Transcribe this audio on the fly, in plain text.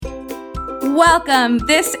Welcome.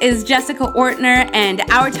 This is Jessica Ortner, and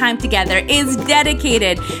our time together is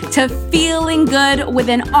dedicated to feeling good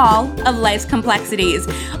within all of life's complexities.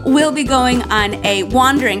 We'll be going on a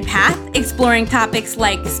wandering path, exploring topics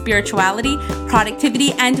like spirituality,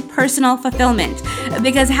 productivity, and personal fulfillment,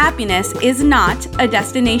 because happiness is not a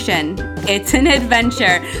destination. It's an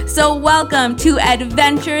adventure. So welcome to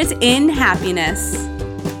Adventures in Happiness.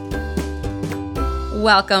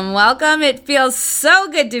 Welcome, welcome. It feels so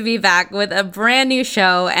good to be back with a brand new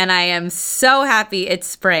show, and I am so happy it's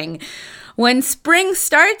spring. When spring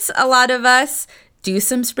starts, a lot of us do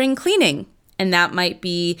some spring cleaning, and that might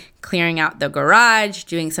be clearing out the garage,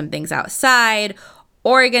 doing some things outside,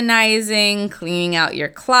 organizing, cleaning out your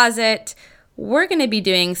closet. We're going to be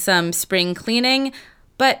doing some spring cleaning,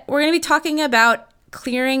 but we're going to be talking about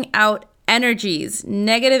clearing out energies,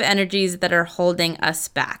 negative energies that are holding us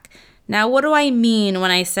back. Now, what do I mean when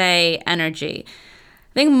I say energy?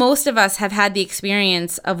 I think most of us have had the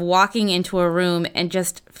experience of walking into a room and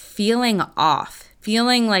just feeling off,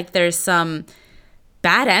 feeling like there's some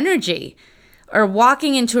bad energy, or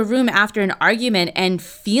walking into a room after an argument and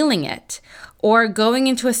feeling it, or going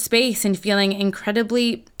into a space and feeling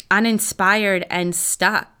incredibly uninspired and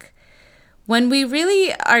stuck. When we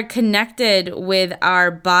really are connected with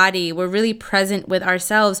our body, we're really present with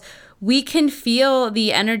ourselves, we can feel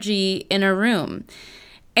the energy in a room.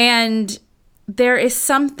 And there is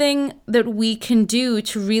something that we can do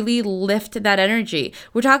to really lift that energy.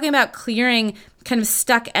 We're talking about clearing kind of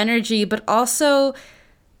stuck energy, but also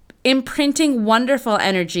imprinting wonderful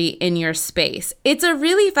energy in your space. It's a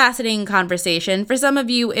really fascinating conversation. For some of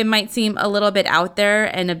you, it might seem a little bit out there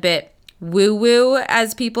and a bit woo-woo,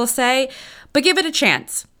 as people say, but give it a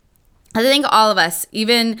chance. I think all of us,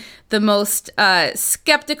 even the most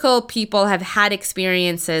skeptical people, have had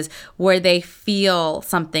experiences where they feel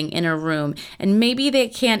something in a room and maybe they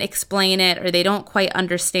can't explain it or they don't quite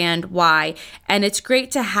understand why. And it's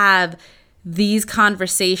great to have these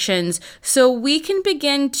conversations so we can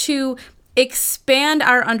begin to expand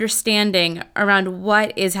our understanding around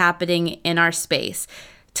what is happening in our space.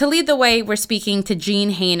 To lead the way, we're speaking to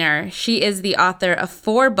Jean Hainer. She is the author of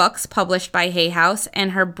 4 books published by Hay House,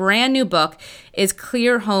 and her brand new book is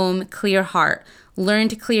Clear Home, Clear Heart. Learn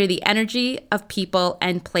to clear the energy of people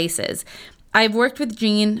and places. I've worked with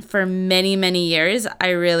Jean for many, many years.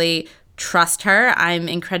 I really trust her. I'm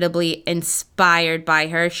incredibly inspired by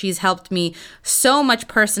her. She's helped me so much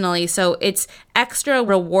personally, so it's extra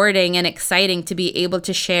rewarding and exciting to be able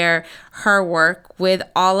to share her work with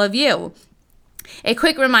all of you. A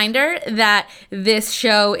quick reminder that this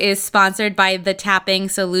show is sponsored by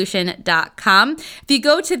thetappingsolution.com. If you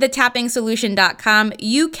go to thetappingsolution.com,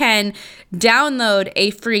 you can download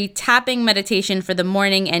a free tapping meditation for the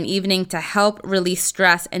morning and evening to help release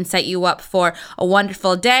stress and set you up for a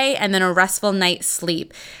wonderful day and then a restful night's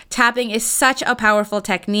sleep. Tapping is such a powerful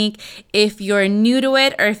technique. If you're new to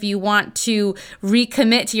it or if you want to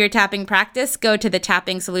recommit to your tapping practice, go to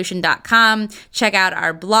thetappingsolution.com. Check out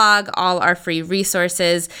our blog, all our free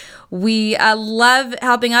resources. We love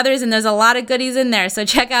helping others, and there's a lot of goodies in there, so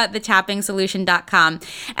check out thetappingsolution.com.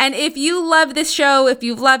 And if you love this show, if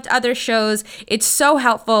you've loved other shows, it's so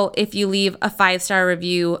helpful if you leave a 5-star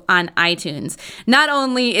review on iTunes. Not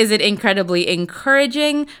only is it incredibly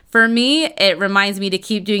encouraging for me, it reminds me to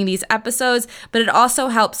keep doing these episodes, but it also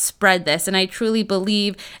helps spread this, and I truly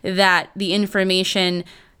believe that the information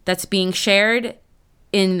that's being shared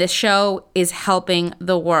in the show is helping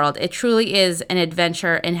the world. It truly is an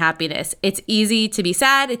adventure in happiness. It's easy to be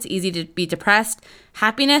sad. It's easy to be depressed.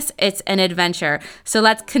 Happiness, it's an adventure. So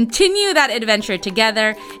let's continue that adventure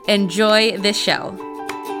together. Enjoy this show.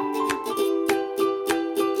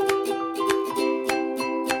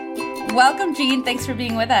 Welcome, Jean. Thanks for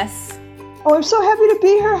being with us. Oh, I'm so happy to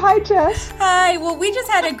be here. Hi, Jess. Hi. Well, we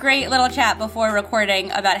just had a great little chat before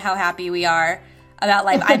recording about how happy we are about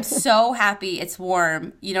life. I'm so happy it's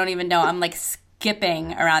warm. You don't even know. I'm like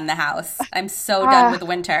skipping around the house. I'm so done with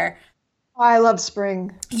winter. I love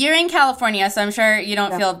spring. You're in California, so I'm sure you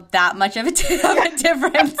don't feel that much of a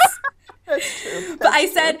difference. That's true. But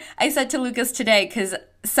I said to Lucas today, because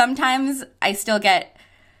sometimes I still get,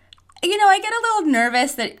 I get a little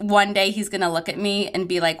nervous that one day he's going to look at me and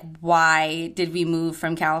be like, why did we move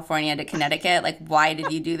from California to Connecticut? Like, why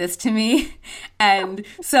did you do this to me? And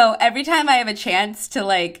so every time I have a chance to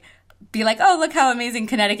be like, oh, look how amazing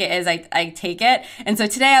Connecticut is, I take it. And so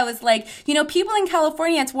today I was like, people in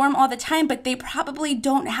California, it's warm all the time, but they probably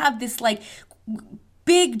don't have this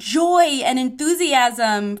big joy and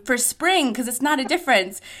enthusiasm for spring because it's not a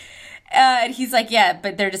difference. And he's like, yeah,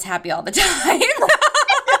 but they're just happy all the time.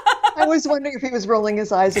 I was wondering if he was rolling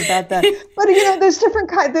his eyes about that. But there's different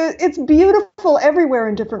kind. It's beautiful everywhere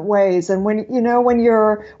in different ways. And when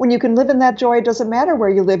you can live in that joy, it doesn't matter where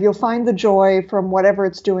you live. You'll find the joy from whatever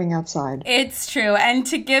it's doing outside. It's true. And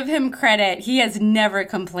to give him credit, he has never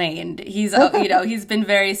complained. He's he's been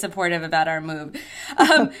very supportive about our move.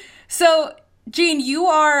 So Jean, you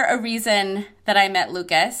are a reason that I met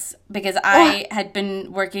Lucas, because I've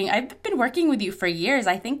been working with you for years.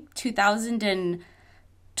 I think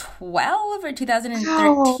 2012 or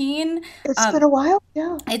 2013. Wow. It's been a while.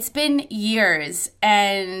 Yeah. It's been years.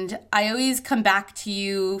 And I always come back to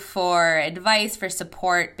you for advice, for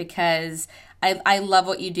support, because I love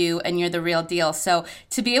what you do and you're the real deal. So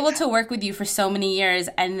to be able to work with you for so many years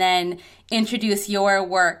and then introduce your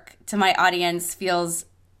work to my audience feels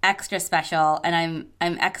extra special, and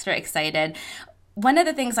I'm extra excited. One of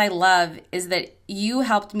the things I love is that you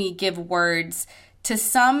helped me give words to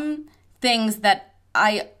some things that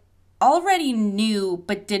I already knew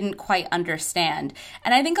but didn't quite understand.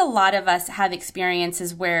 And I think a lot of us have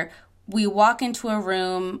experiences where we walk into a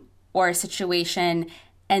room or a situation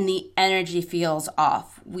and the energy feels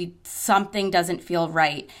off. Something doesn't feel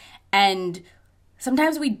right. And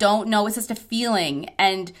sometimes we don't know, it's just a feeling.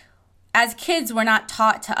 And as kids, we're not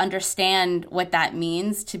taught to understand what that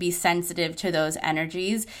means, to be sensitive to those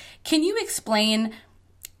energies. Can you explain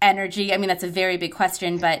energy? I mean, that's a very big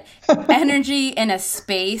question, but energy in a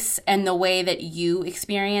space and the way that you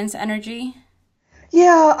experience energy?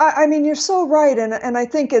 Yeah, I mean, you're so right. And I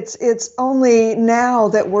think it's only now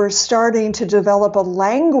that we're starting to develop a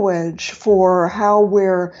language for how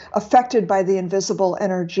we're affected by the invisible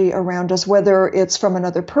energy around us, whether it's from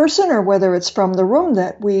another person or whether it's from the room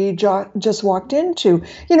that we just walked into.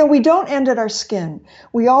 We don't end at our skin.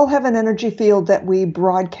 We all have an energy field that we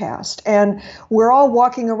broadcast, and we're all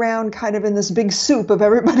walking around kind of in this big soup of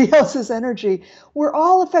everybody else's energy. We're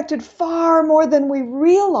all affected far more than we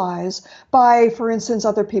realize by, for instance,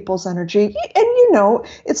 other people's energy. And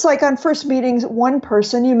it's like on first meeting one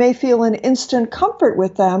person, you may feel an instant comfort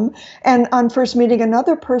with them. And on first meeting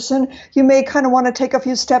another person, you may kind of want to take a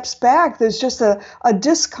few steps back. There's just a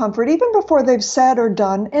discomfort even before they've said or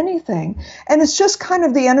done anything. And it's just kind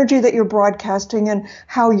of the energy that you're broadcasting and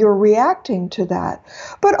how you're reacting to that.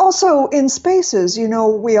 But also in spaces,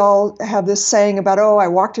 we all have this saying about, I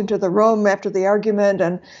walked into the room after the argument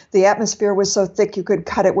and the atmosphere was so thick you could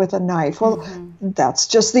cut it with a knife. Well, that's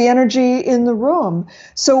just the energy in the room.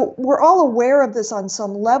 So we're all aware of this on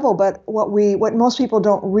some level, but what most people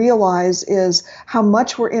don't realize is how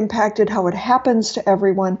much we're impacted, how it happens to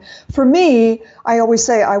everyone. For me, I always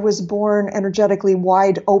say I was born energetically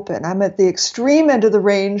wide open. I'm at the extreme end of the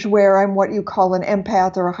range where I'm what you call an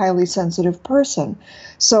empath or a highly sensitive person.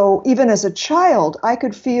 So even as a child, I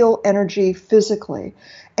could feel energy physically.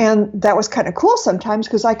 And that was kind of cool sometimes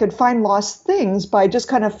because I could find lost things by just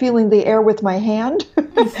kind of feeling the air with my hand.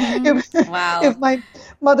 Wow. If my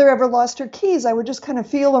mother ever lost her keys, I would just kind of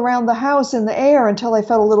feel around the house in the air until I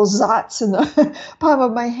felt a little zots in the palm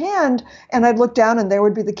of my hand. And I'd look down and there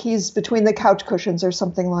would be the keys between the couch cushions or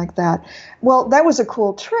something like that. Well, that was a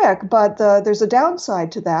cool trick, but there's a downside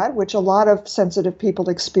to that, which a lot of sensitive people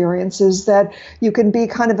experience, is that you can be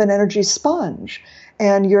kind of an energy sponge.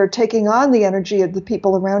 And you're taking on the energy of the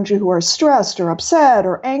people around you who are stressed or upset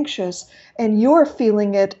or anxious, and you're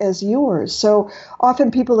feeling it as yours. So often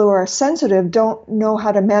people who are sensitive don't know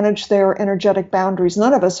how to manage their energetic boundaries.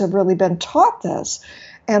 None of us have really been taught this.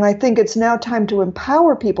 And I think it's now time to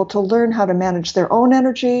empower people to learn how to manage their own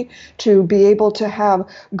energy, to be able to have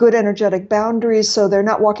good energetic boundaries so they're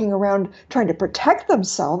not walking around trying to protect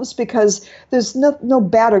themselves, because there's no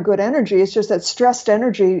bad or good energy. It's just that stressed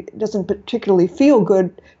energy doesn't particularly feel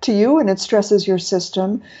good to you and it stresses your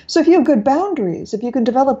system. So if you have good boundaries, if you can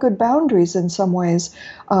develop good boundaries in some ways,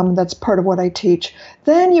 that's part of what I teach,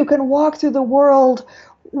 then you can walk through the world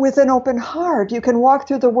with an open heart. You can walk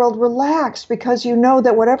through the world relaxed because you know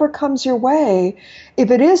that whatever comes your way, if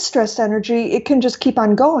it is stressed energy, it can just keep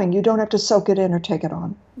on going. You don't have to soak it in or take it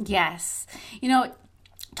on. Yes.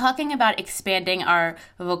 Talking about expanding our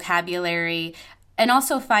vocabulary and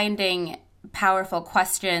also finding powerful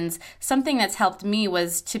questions, something that's helped me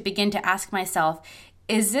was to begin to ask myself,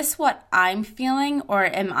 is this what I'm feeling, or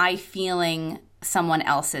am I feeling someone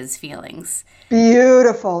else's feelings?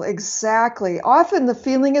 Beautiful. Exactly. Often the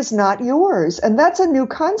feeling is not yours. And that's a new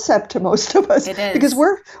concept to most of us. It is. Because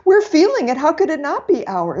we're feeling it. How could it not be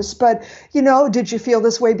ours? But, did you feel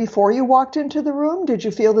this way before you walked into the room? Did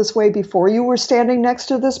you feel this way before you were standing next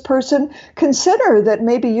to this person? Consider that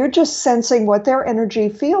maybe you're just sensing what their energy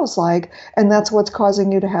feels like, and that's what's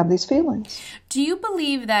causing you to have these feelings. Do you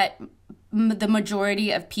believe that the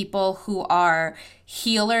majority of people who are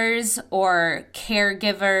healers or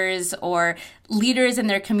caregivers or leaders in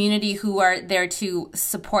their community who are there to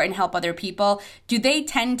support and help other people, do they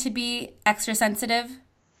tend to be extra sensitive?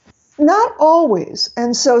 Not always.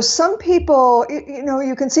 And so some people,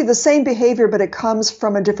 you can see the same behavior, but it comes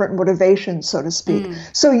from a different motivation, so to speak.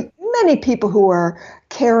 So many people who are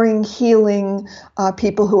caring, healing,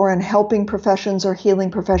 people who are in helping professions or healing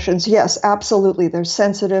professions, yes, absolutely. They're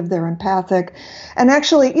sensitive, they're empathic. And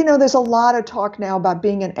actually, there's a lot of talk now about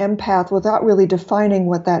being an empath without really defining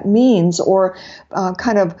what that means or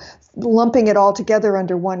kind of lumping it all together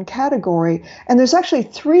under one category. And there's actually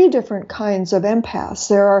 3 different kinds of empaths.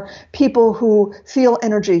 There are people who feel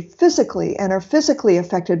energy physically and are physically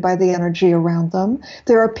affected by the energy around them.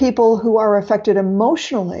 There are people who are affected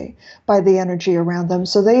emotionally by the energy around them.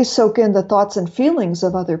 So they soak in the thoughts and feelings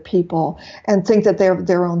of other people and think that they're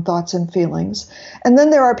their own thoughts and feelings. And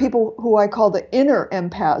then there are people who I call the inner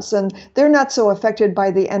empaths, and they're not so affected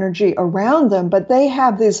by the energy around them, but they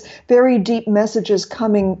have these very deep messages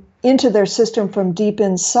coming into their system from deep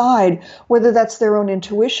inside, whether that's their own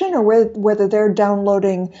intuition or whether they're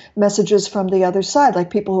downloading messages from the other side,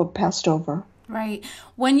 like people who have passed over. Right.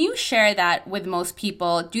 When you share that with most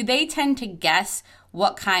people, do they tend to guess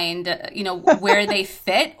what kind, where they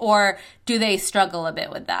fit, or do they struggle a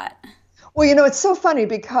bit with that? Well, it's so funny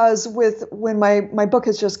because when my book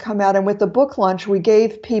has just come out and with the book launch, we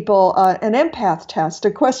gave people an empath test,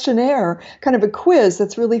 a questionnaire, kind of a quiz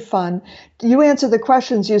that's really fun. You answer the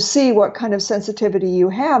questions, you see what kind of sensitivity you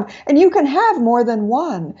have, and you can have more than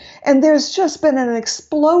one. And there's just been an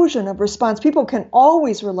explosion of response. People can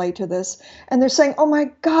always relate to this. And they're saying, oh my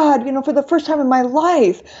God, for the first time in my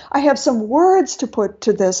life, I have some words to put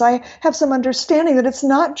to this. I have some understanding that it's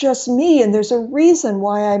not just me, and there's a reason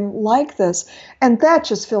why I'm like this. And that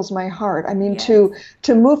just fills my heart. I mean, yes.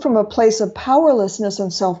 to move from a place of powerlessness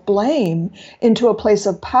and self-blame into a place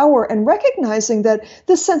of power and recognizing that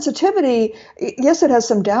this sensitivity, yes, it has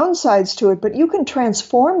some downsides to it, but you can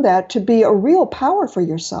transform that to be a real power for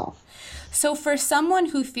yourself. So for someone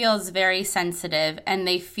who feels very sensitive and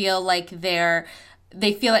they feel like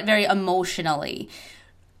they feel it very emotionally,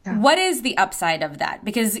 yeah. What is the upside of that?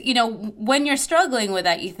 Because, when you're struggling with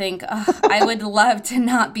that, you think, oh, I would love to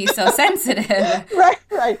not be so sensitive.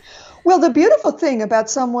 Right. Well, the beautiful thing about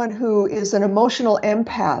someone who is an emotional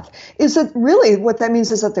empath is that really what that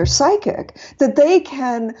means is that they're psychic, that they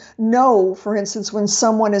can know, for instance, when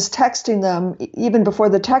someone is texting them even before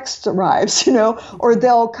the text arrives, or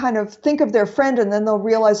they'll kind of think of their friend and then they'll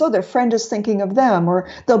realize, oh, their friend is thinking of them, or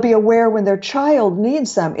they'll be aware when their child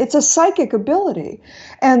needs them. It's a psychic ability.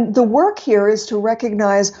 And the work here is to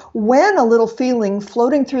recognize when a little feeling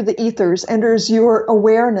floating through the ethers enters your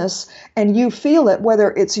awareness and you feel it, whether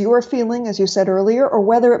it's your feeling, as you said earlier, or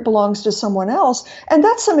whether it belongs to someone else. And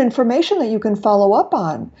that's some information that you can follow up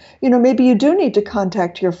on. Maybe you do need to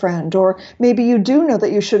contact your friend, or maybe you do know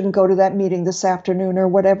that you shouldn't go to that meeting this afternoon, or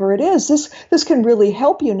whatever it is. This can really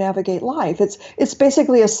help you navigate life. It's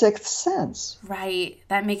basically a sixth sense. Right.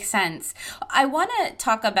 That makes sense. I want to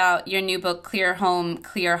talk about your new book, Clear Home,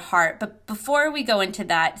 Clear Heart. But before we go into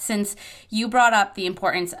that, since you brought up the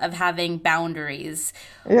importance of having boundaries,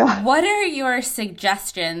 what are your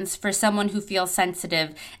suggestions for someone who feels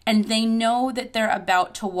sensitive and they know that they're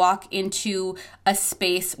about to walk into a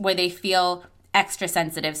space where they feel extra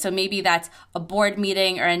sensitive? So maybe that's a board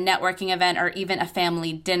meeting or a networking event or even a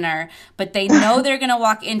family dinner, but they know they're going to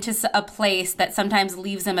walk into a place that sometimes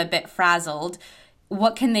leaves them a bit frazzled.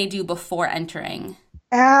 What can they do before entering?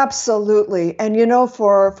 Absolutely. And,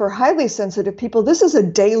 for highly sensitive people, this is a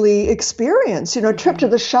daily experience. A trip to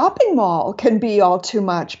the shopping mall can be all too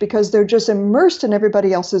much because they're just immersed in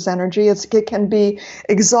everybody else's energy. It can be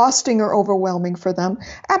exhausting or overwhelming for them.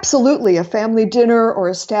 Absolutely. A family dinner or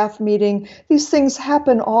a staff meeting, these things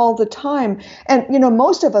happen all the time. And,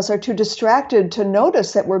 most of us are too distracted to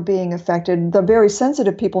notice that we're being affected. The very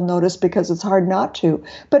sensitive people notice because it's hard not to.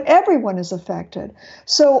 But everyone is affected.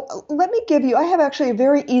 So let me give you, I have actually a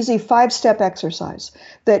very easy 5-step exercise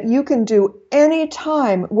that you can do any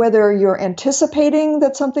time, whether you're anticipating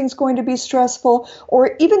that something's going to be stressful,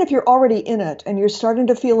 or even if you're already in it and you're starting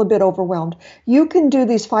to feel a bit overwhelmed. You can do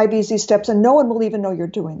these 5 easy steps and no one will even know you're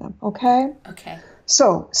doing them, okay? Okay.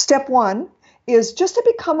 So step 1 is just to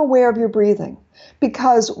become aware of your breathing.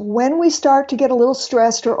 Because when we start to get a little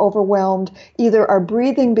stressed or overwhelmed, either our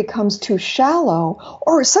breathing becomes too shallow,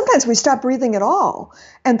 or sometimes we stop breathing at all,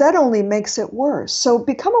 and that only makes it worse. So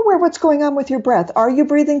become aware of what's going on with your breath. Are you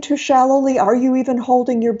breathing too shallowly? Are you even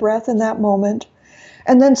holding your breath in that moment?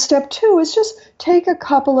 And then step 2 is just take a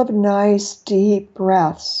couple of nice, deep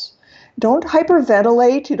breaths. Don't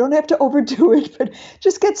hyperventilate. You don't have to overdo it, but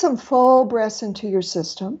just get some full breaths into your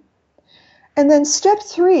system. And then step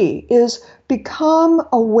 3 is become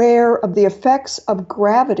aware of the effects of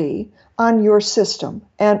gravity on your system.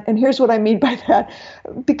 And here's what I mean by that.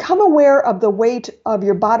 Become aware of the weight of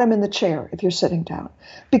your bottom in the chair if you're sitting down.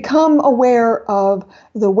 Become aware of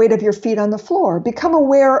the weight of your feet on the floor. Become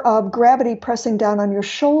aware of gravity pressing down on your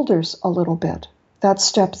shoulders a little bit. That's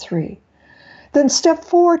step 3. Then step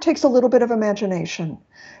 4 takes a little bit of imagination.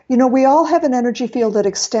 You know, we all have an energy field that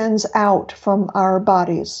extends out from our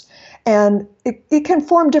bodies. And it can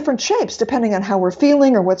form different shapes depending on how we're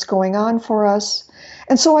feeling or what's going on for us.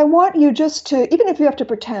 And so I want you just to, even if you have to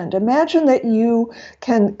pretend, imagine that you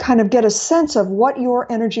can kind of get a sense of what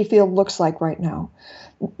your energy field looks like right now.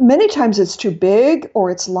 Many times it's too big or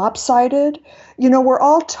it's lopsided. You know, we're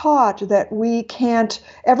all taught that we can't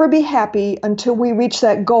ever be happy until we reach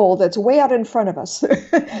that goal that's way out in front of us,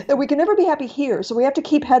 that we can never be happy here. So we have to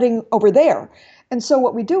keep heading over there. And so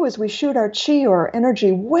what we do is we shoot our chi or our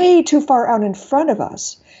energy way too far out in front of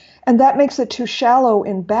us. And that makes it too shallow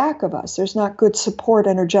in back of us. There's not good support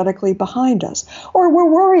energetically behind us. Or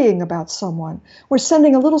we're worrying about someone. We're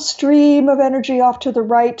sending a little stream of energy off to the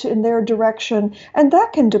right in their direction, and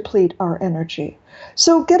that can deplete our energy.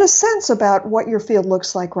 So get a sense about what your field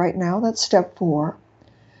looks like right now. That's step 4.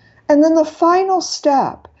 And then the final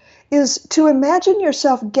step is to imagine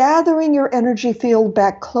yourself gathering your energy field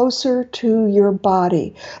back closer to your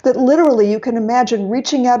body. That literally you can imagine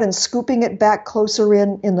reaching out and scooping it back closer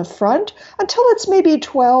in the front until it's maybe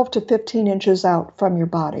 12 to 15 inches out from your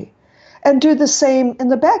body. And do the same in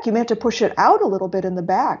the back. You may have to push it out a little bit in the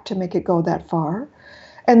back to make it go that far.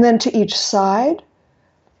 And then to each side,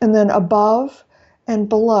 and then above and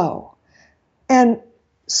below. And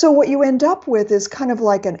so what you end up with is kind of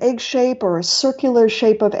like an egg shape or a circular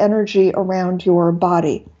shape of energy around your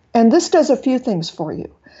body. And this does a few things for you.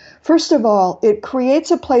 First of all, it creates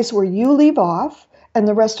a place where you leave off and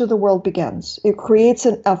the rest of the world begins. It creates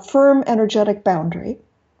a firm energetic boundary.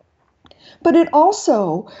 But it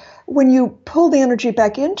also, when you pull the energy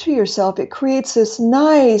back into yourself, it creates this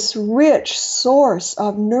nice, rich source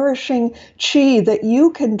of nourishing chi that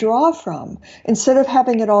you can draw from instead of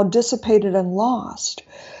having it all dissipated and lost.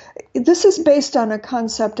 This is based on a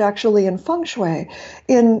concept actually in feng shui.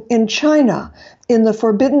 In China, in the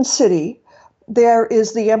Forbidden City, there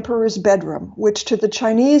is the emperor's bedroom, which to the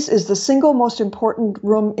Chinese is the single most important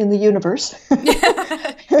room in the universe.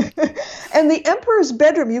 And the emperor's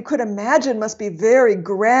bedroom, you could imagine, must be very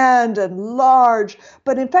grand and large.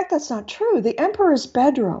 But in fact, that's not true. The emperor's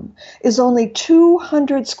bedroom is only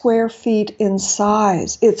 200 square feet in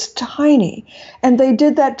size. It's tiny. And they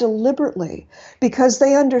did that deliberately because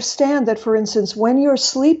they understand that, for instance, when you're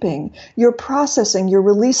sleeping, you're processing, you're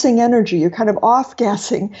releasing energy, you're kind of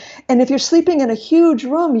off-gassing. And if you're sleeping in a huge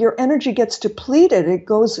room, your energy gets depleted. It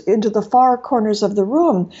goes into the far corners of the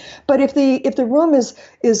room. But if the room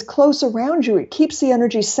is close around you, it keeps the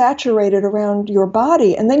energy saturated around your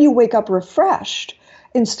body, and then you wake up refreshed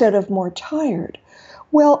instead of more tired.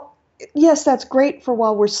 Well, yes, that's great for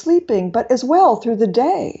while we're sleeping, but as well through the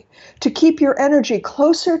day, to keep your energy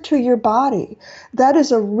closer to your body. That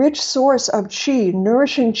is a rich source of chi,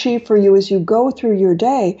 nourishing chi for you as you go through your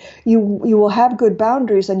day. You will have good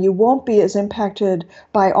boundaries and you won't be as impacted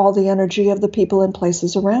by all the energy of the people and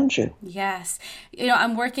places around you. Yes. You know,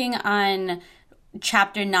 I'm working on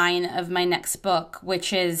chapter 9 of my next book,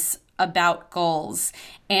 which is about goals.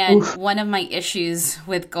 And one of my issues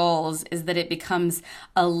with goals is that it becomes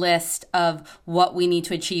a list of what we need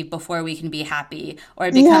to achieve before we can be happy, or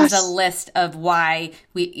it becomes a list of why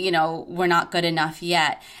we're not good enough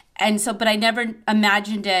yet. And so, but I never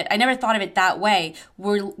imagined it. I never thought of it that way.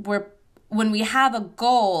 When we have a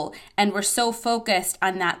goal and we're so focused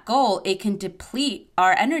on that goal, it can deplete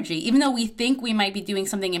our energy. Even though we think we might be doing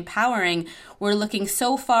something empowering, we're looking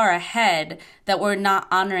so far ahead that we're not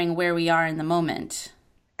honoring where we are in the moment.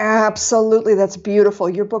 Absolutely. That's beautiful.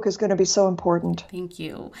 Your book is going to be so important. Thank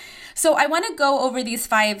you. So I want to go over these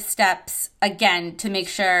 5 steps again to make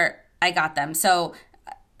sure I got them. So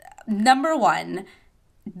number 1,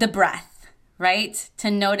 the breath, right? To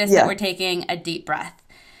notice that we're taking a deep breath.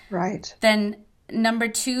 Right. Then number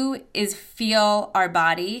 2 is feel our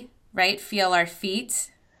body, right? Feel our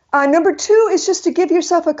feet. Number 2 is just to give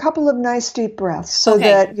yourself a couple of nice deep breaths so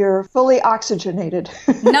that you're fully oxygenated.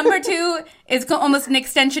 Number 2 is almost an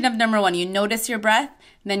extension of number 1. You notice your breath,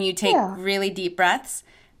 then you take really deep breaths,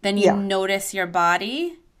 then you notice your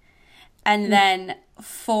body, and then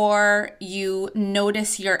 4, you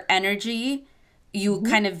notice your energy. You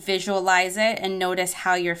kind of visualize it and notice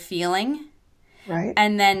how you're feeling. Right.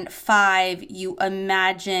 And then 5, you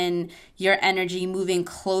imagine your energy moving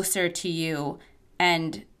closer to you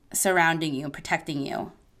and surrounding you, protecting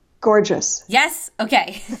you. Gorgeous. Yes?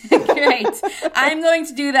 Okay. Great. I'm going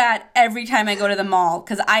to do that every time I go to the mall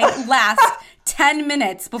because I last 10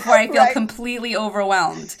 minutes before I feel completely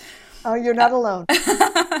overwhelmed. Oh, you're not alone.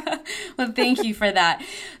 Well, thank you for that.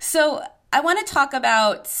 So I want to talk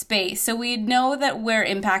about space. So we know that we're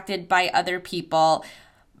impacted by other people,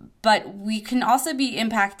 but we can also be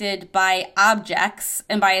impacted by objects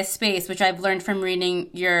and by a space, which I've learned from reading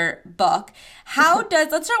your book.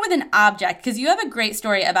 Let's start with an object, because you have a great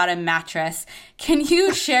story about a mattress. Can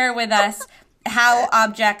you share with us how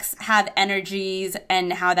objects have energies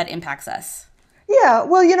and how that impacts us? Yeah,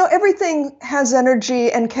 well, everything has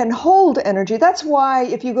energy and can hold energy. That's why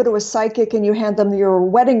if you go to a psychic and you hand them your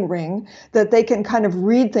wedding ring, that they can kind of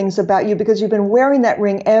read things about you because you've been wearing that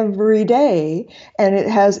ring every day and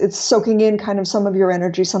it's soaking in kind of some of your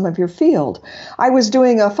energy, some of your field. I was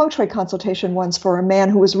doing a feng shui consultation once for a man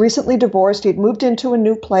who was recently divorced. He'd moved into a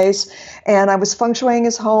new place and I was feng shuiing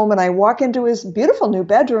his home and I walk into his beautiful new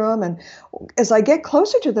bedroom, and as I get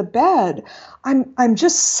closer to the bed, I'm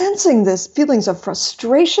just sensing this feelings of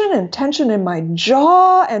frustration and tension in my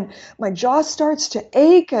jaw, and my jaw starts to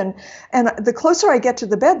ache, and the closer I get to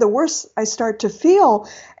the bed, the worse I start to feel.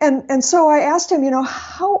 And so I asked him,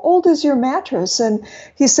 how old is your mattress? And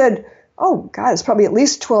he said, oh God, it's probably at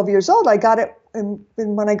least 12 years old. I got it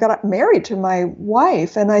when I got married to my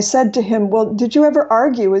wife. And I said to him, well, did you ever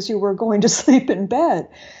argue as you were going to sleep in bed?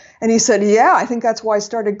 And he said, yeah, I think that's why I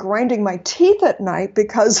started grinding my teeth at night,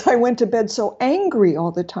 because I went to bed so angry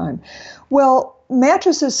all the time. Well,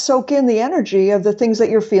 mattresses soak in the energy of the things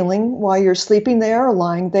that you're feeling while you're sleeping there or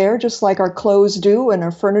lying there, just like our clothes do and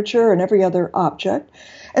our furniture and every other object.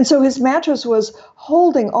 And so his mattress was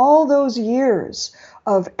holding all those years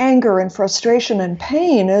of anger and frustration and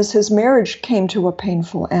pain as his marriage came to a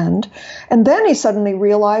painful end. And then he suddenly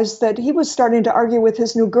realized that he was starting to argue with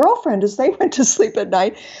his new girlfriend as they went to sleep at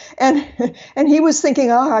night. And he was thinking,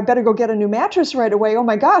 oh, I better go get a new mattress right away. Oh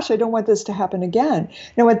my gosh, I don't want this to happen again.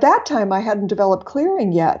 Now, at that time, I hadn't developed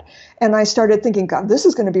clearing yet. And I started thinking, God, this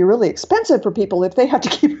is going to be really expensive for people if they have to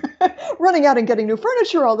keep running out and getting new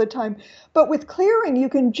furniture all the time. But with clearing, you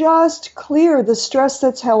can just clear the stress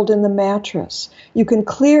that's held in the mattress. You can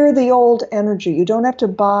clear the old energy. You don't have to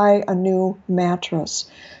buy a new mattress.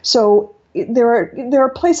 So there are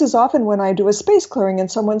places often when I do a space clearing in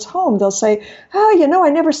someone's home, they'll say, I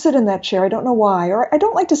never sit in that chair. I don't know why. Or I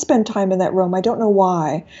don't like to spend time in that room. I don't know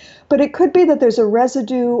why. But it could be that there's a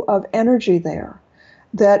residue of energy there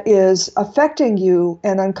that is affecting you,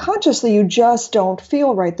 and unconsciously you just don't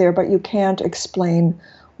feel right there, but you can't explain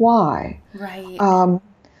why. Right.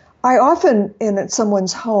 I often, in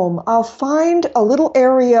someone's home, I'll find a little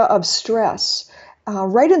area of stress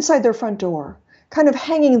right inside their front door, kind of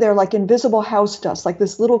hanging there like invisible house dust, like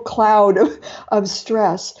this little cloud of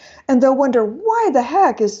stress. And they'll wonder, why the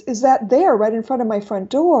heck is that there right in front of my front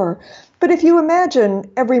door? But if you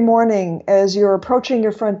imagine every morning as you're approaching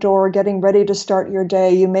your front door, getting ready to start your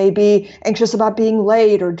day, you may be anxious about being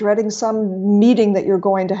late or dreading some meeting that you're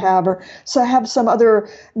going to have, or so have some other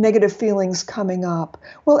negative feelings coming up.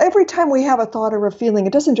 Well, every time we have a thought or a feeling,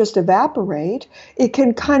 it doesn't just evaporate. It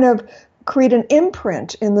can kind of create an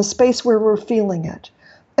imprint in the space where we're feeling it.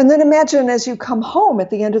 And then imagine as you come home at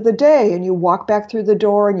the end of the day and you walk back through the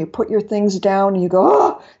door and you put your things down and you go,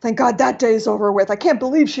 oh, thank God that day's over with. I can't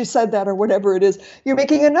believe she said that, or whatever it is. You're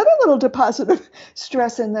making another little deposit of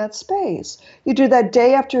stress in that space. You do that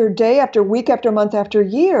day after week after month after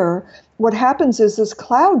year. What happens is this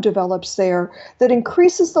cloud develops there that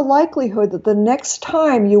increases the likelihood that the next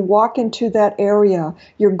time you walk into that area,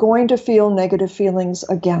 you're going to feel negative feelings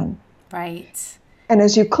again. Right. And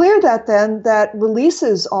as you clear that, then that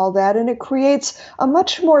releases all that, and it creates a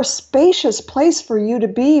much more spacious place for you to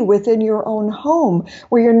be within your own home,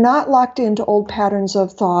 where you're not locked into old patterns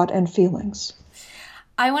of thought and feelings.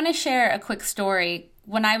 I want to share a quick story.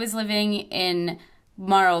 When I was living in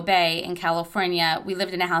Morro Bay in California, we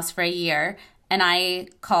lived in a house for a year, and I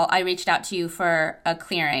reached out to you for a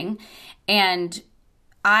clearing, and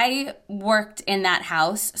I worked in that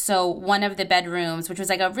house. So one of the bedrooms, which was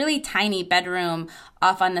like a really tiny bedroom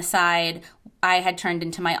off on the side, I had turned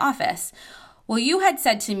into my office. Well, you had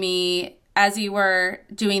said to me as you were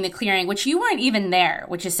doing the clearing, which you weren't even there,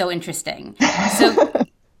 which is so interesting. So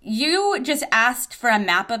you just asked for a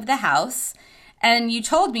map of the house, and you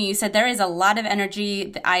told me, you said, there is a lot of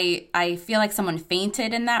energy. I feel like someone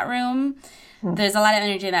fainted in that room. There's a lot of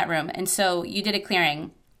energy in that room. And so you did a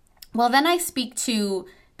clearing. Well, then I speak to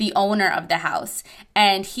the owner of the house.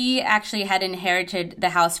 And he actually had inherited the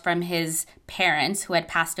house from his parents who had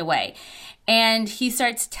passed away. And he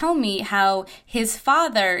starts telling me how his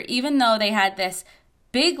father, even though they had this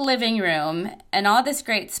big living room and all this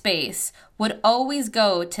great space, would always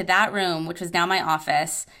go to that room, which was now my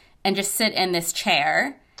office, and just sit in this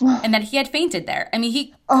chair, and that he had fainted there. I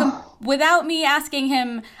mean, without me asking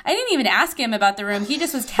him, I didn't even ask him about the room. He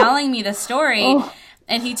just was telling me the story,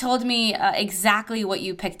 and he told me exactly what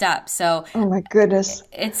you picked up. So, oh my goodness,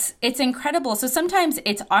 it's incredible. So sometimes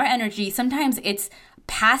it's our energy, sometimes it's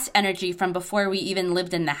past energy from before we even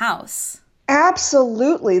lived in the house.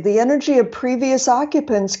 Absolutely. The energy of previous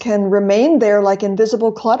occupants can remain there like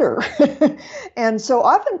invisible clutter. And so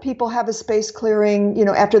often people have a space clearing,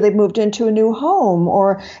 after they've moved into a new home,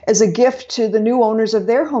 or as a gift to the new owners of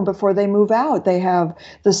their home before they move out, they have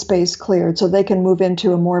the space cleared so they can move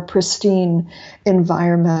into a more pristine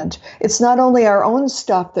environment. It's not only our own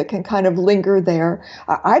stuff that can kind of linger there.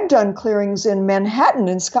 I've done clearings in Manhattan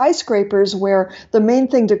in skyscrapers where the main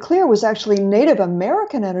thing to clear was actually Native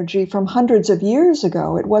American energy from hundreds of years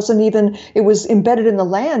ago. It was embedded in the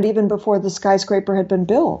land even before the skyscraper had been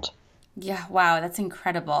built. Yeah, wow, that's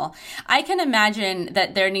incredible. I can imagine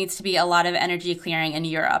that there needs to be a lot of energy clearing in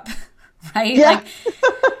Europe, right? Yeah.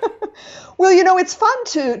 Well, it's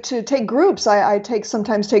fun to take groups. I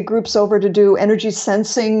sometimes take groups over to do energy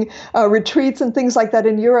sensing retreats and things like that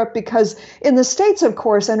in Europe, because in the States, of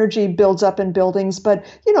course, energy builds up in buildings, but,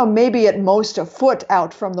 maybe at most a foot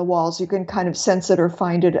out from the walls, you can kind of sense it or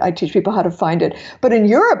find it. I teach people how to find it. But in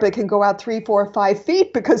Europe, it can go out 3, 4, 5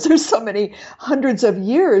 feet because there's so many hundreds of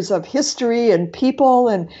years of history and people,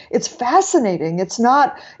 and it's fascinating. It's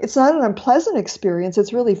not an unpleasant experience.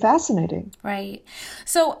 It's really fascinating. Right.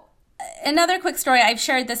 So another quick story. I've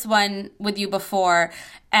shared this one with you before,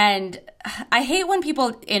 and I hate when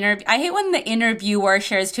I hate when the interviewer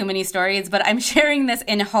shares too many stories, but I'm sharing this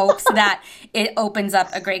in hopes that it opens up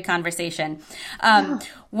a great conversation.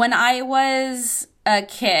 When I was a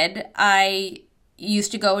kid, I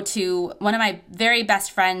used to go to one of my very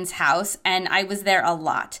best friend's house, and I was there a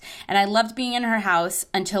lot. And I loved being in her house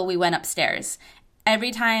until we went upstairs.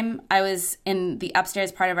 Every time I was in the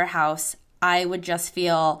upstairs part of her house, I would just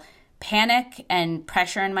feel panic and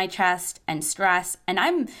pressure in my chest and stress. And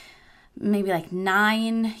I'm maybe like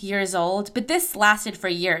 9 years old, but this lasted for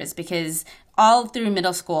years because all through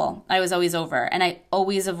middle school, I was always over and I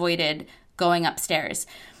always avoided going upstairs.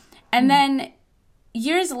 And then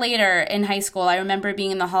years later in high school, I remember being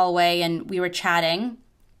in the hallway and we were chatting,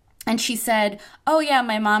 and she said, oh yeah,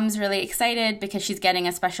 my mom's really excited because she's getting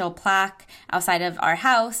a special plaque outside of our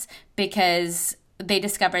house because they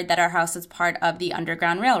discovered that our house was part of the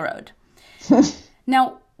Underground Railroad.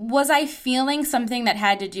 Now, was I feeling something that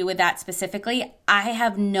had to do with that specifically? I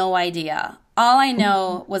have no idea. All I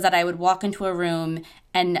know was that I would walk into a room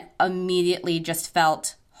and immediately just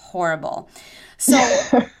felt horrible. So,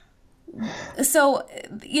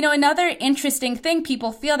 another interesting thing,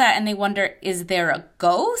 people feel that and they wonder, is there a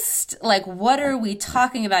ghost? Like, what are we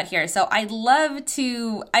talking about here? So I'd love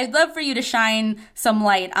for you to shine some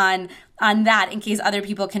light on that in case other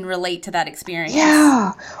people can relate to that experience.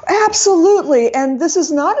 Yeah, absolutely. And this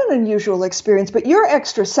is not an unusual experience, but you're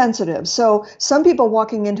extra sensitive. So some people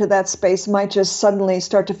walking into that space might just suddenly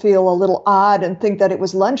start to feel a little odd and think that it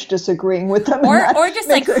was lunch disagreeing with them. Or just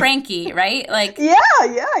like cranky, right? Like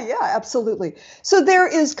Yeah, absolutely. So there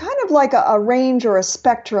is kind of like a range or a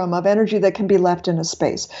spectrum of energy that can be left in a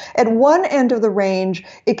space. At one end of the range,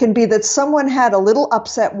 it can be that someone had a little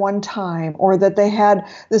upset one time, or that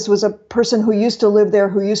this was a person who used to live there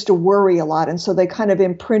who used to worry a lot, and so they kind of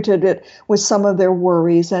imprinted it with some of their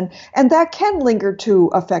worries, and that can linger to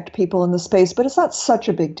affect people in the space, but it's not such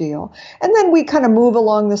a big deal. And then we kind of move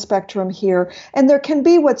along the spectrum here, and there can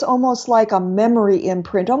be what's almost like a memory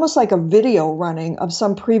imprint, almost like a video running of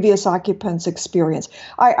some previous occupant's experience.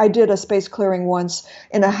 I did a space clearing once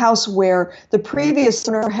in a house where the previous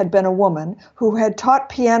owner had been a woman who had taught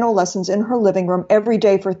piano lessons in her living room every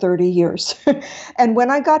day for 30 years. And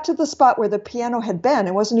when I got to the spot where the piano had been,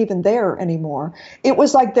 it wasn't even there anymore. It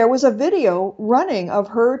was like there was a video running of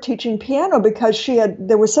her teaching piano because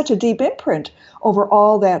there was such a deep imprint over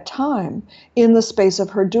all that time in the space of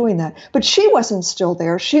her doing that. But she wasn't still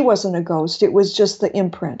there. She wasn't a ghost. It was just the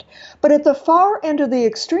imprint. But at the far end of the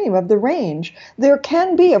extreme of the range, there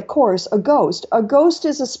can be, of course, a ghost. A ghost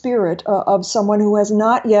is a spirit of someone who has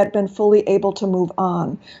not yet been fully able to move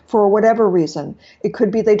on for whatever reason. It could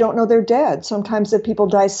be they don't know they're dead. Sometimes if people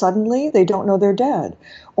die suddenly, they don't know they're dead.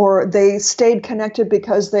 Or they stayed connected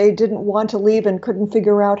because they didn't want to leave and couldn't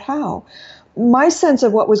figure out how. my sense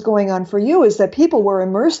of what was going on for you is that people were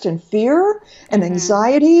immersed in fear and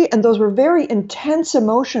anxiety, and those were very intense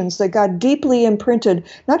emotions that got deeply imprinted,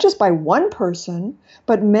 not just by one person,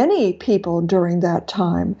 but many people during that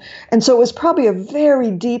time. And so it was probably a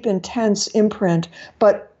very deep, intense imprint,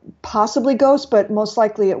 but possibly ghosts, but most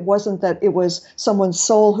likely it wasn't that it was someone's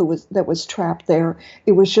soul that was trapped there.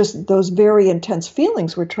 It was just those very intense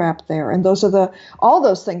feelings were trapped there. And all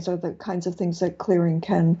those things are the kinds of things that clearing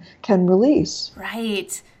can release.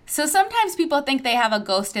 Right. So sometimes people think they have a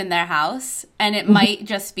ghost in their house, and it might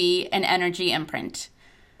just be an energy imprint.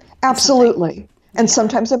 Absolutely. And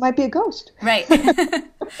sometimes it might be a ghost. Right.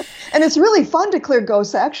 And it's really fun to clear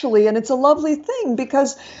ghosts, actually, and it's a lovely thing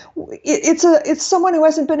because it's someone who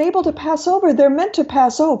hasn't been able to pass over. They're meant to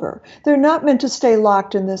pass over. They're not meant to stay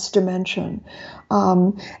locked in this dimension.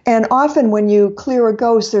 And often when you clear a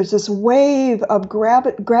ghost, there's this wave of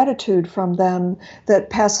gratitude from them that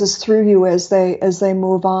passes through you as they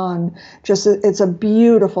move on. It's a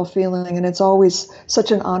beautiful feeling, and it's always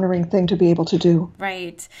such an honoring thing to be able to do.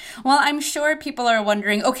 Right. Well, I'm sure people are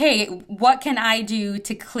wondering, okay, what can I do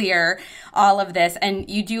to clear all of this? And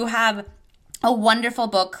you do have a wonderful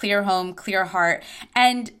book, Clear Home, Clear Heart.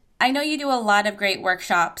 And I know you do a lot of great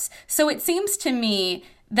workshops. So it seems to me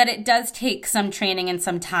that it does take some training and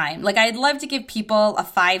some time. Like, I'd love to give people a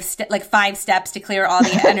 5 steps to clear all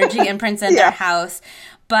the energy imprints in their house.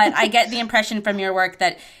 But I get the impression from your work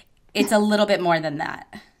that it's a little bit more than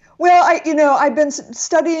that. Well, I've been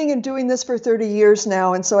studying and doing this for 30 years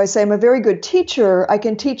now, and so I say I'm a very good teacher. I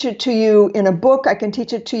can teach it to you in a book. I can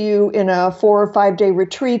teach it to you in a 4 or 5 day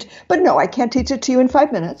retreat. But no, I can't teach it to you in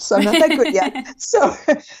 5 minutes. So I'm not that good yet. So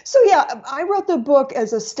yeah, I wrote the book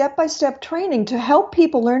as a step-by-step training to help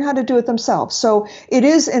people learn how to do it themselves. So it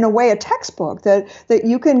is, in a way, a textbook that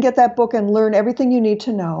you can get that book and learn everything you need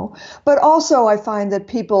to know. But also, I find that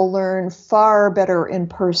people learn far better in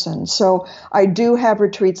person. So I do have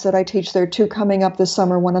retreats that I teach. There are 2 coming up this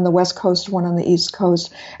summer, one on the West Coast, one on the East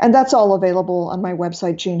Coast. And that's all available on my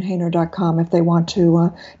website, jeanhainer.com, if they want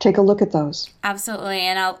to take a look at those. Absolutely.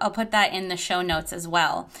 And I'll put that in the show notes as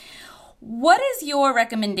well. What is your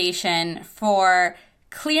recommendation for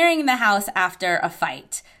clearing the house after a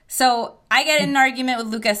fight? So I get in an argument with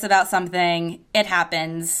Lucas about something. It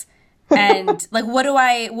happens. And like, what do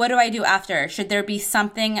I do after? Should there be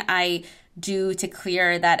something I do to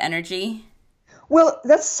clear that energy? Well,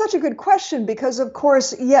 that's such a good question because, of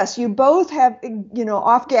course, yes, you both have,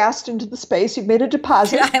 off-gassed into the space. You've made a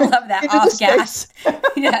deposit. I love that, off-gassed.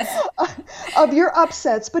 Yes. Of your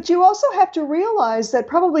upsets. But you also have to realize that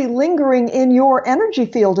probably lingering in your energy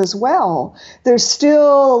field as well, there's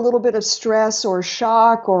still a little bit of stress or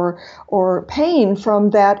shock or pain from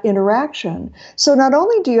that interaction. So not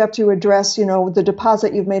only do you have to address, the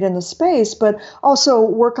deposit you've made in the space, but also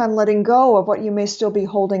work on letting go of what you may still be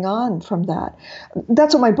holding on from that.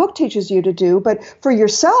 That's what my book teaches you to do. But for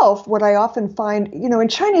yourself, what I often find, in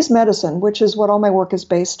Chinese medicine, which is what all my work is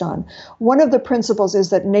based on, one of the principles is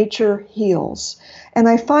that nature heals. And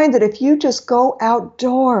I find that if you just go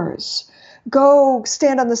outdoors, go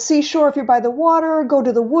stand on the seashore if you're by the water, go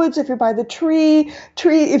to the woods if you're by the tree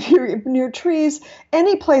if you're near trees,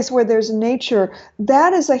 any place where there's nature,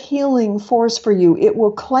 that is a healing force for you. It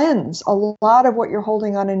will cleanse a lot of what you're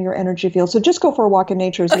holding on in your energy field. So just go for a walk in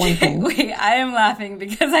nature is one thing. Wait, I am laughing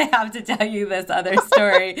because I have to tell you this other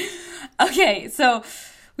story. Okay, so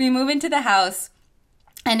we move into the house.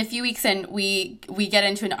 And a few weeks in, we get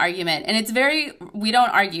into an argument. And we don't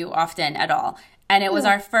argue often at all. And it was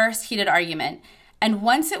our first heated argument. And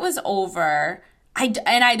once it was over,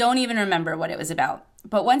 I don't even remember what it was about.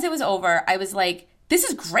 But once it was over, I was like, this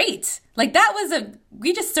is great. Like,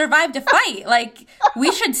 we just survived a fight. Like,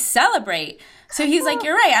 we should celebrate. So he's like,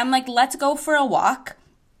 you're right. I'm like, let's go for a walk.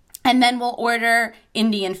 And then we'll order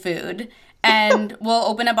Indian food. And we'll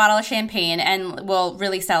open a bottle of champagne. And we'll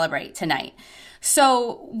really celebrate tonight.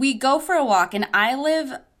 So we go for a walk. And I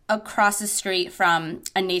live across the street from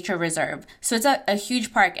a nature reserve. So it's a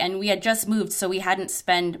huge park, and we had just moved, so we hadn't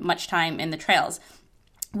spent much time in the trails.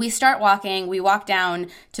 We start walking. We walk down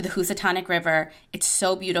to the Housatonic River. It's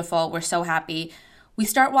so beautiful. We're so happy. We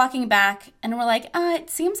start walking back, and we're like, it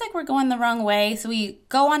seems like we're going the wrong way. So we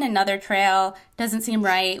go on another trail. Doesn't seem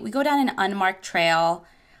right. We go down an unmarked trail.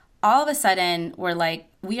 All of a sudden, we're like,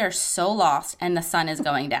 we are so lost, and the sun is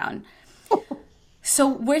going down. So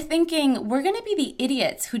we're thinking we're going to be the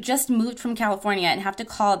idiots who just moved from California and have to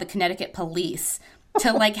call the Connecticut police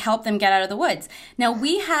to help them get out of the woods. Now,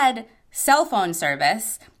 we had cell phone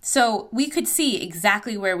service, so we could see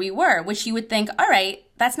exactly where we were, which you would think, all right,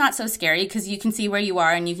 that's not so scary because you can see where you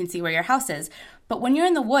are and you can see where your house is. But when you're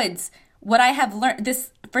in the woods, what I have learned,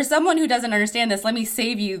 this, for someone who doesn't understand this, let me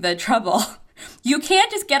save you the trouble. You can't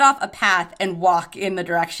just get off a path and walk in the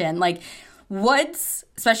direction. Like, woods,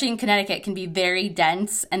 especially in Connecticut, can be very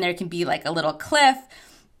dense, and there can be like a little cliff.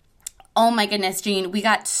 Oh my goodness, Jean, we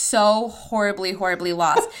got so horribly, horribly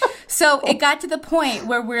lost. So it got to the point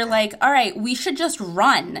where we're like, all right, we should just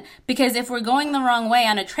run, because if we're going the wrong way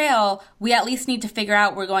on a trail, we at least need to figure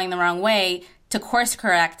out we're going the wrong way to course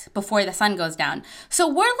correct before the sun goes down. So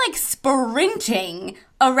we're like sprinting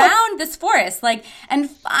around this forest, like, and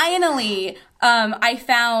finally, I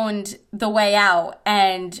found the way out,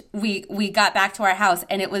 and we got back to our house,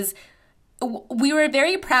 and we were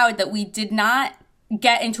very proud that we did not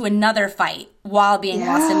get into another fight while being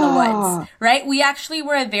lost in the woods, right? We actually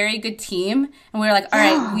were a very good team, and we were like, all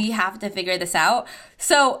right, we have to figure this out.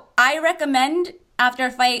 So I recommend after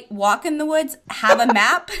a fight, walk in the woods, have a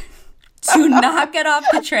map to not get off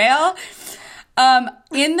the trail.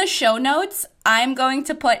 In the show notes, I'm going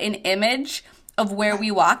to put an image of where we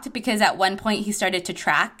walked, because at one point he started to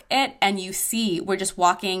track it, and you see we're just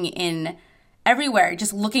walking in everywhere,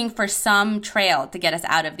 just looking for some trail to get us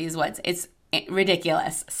out of these woods. It's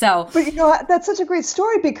ridiculous. So, but that's such a great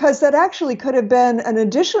story, because that actually could have been an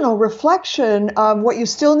additional reflection of what you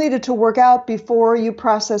still needed to work out before you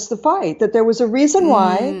processed the fight, that there was a reason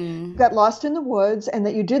why you got lost in the woods, and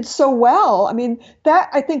that you did so well. I mean, that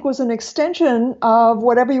I think was an extension of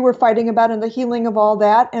whatever you were fighting about and the healing of all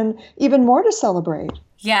that, and even more to celebrate.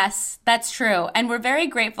 Yes, that's true. And we're very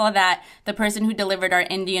grateful that the person who delivered our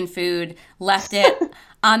Indian food left it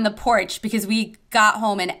on the porch, because we got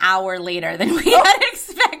home an hour later than we had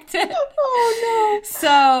expected. Oh, no.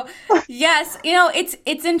 So, yes,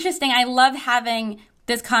 it's interesting. I love having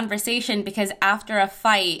this conversation, because after a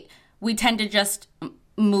fight, we tend to just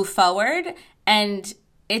move forward. And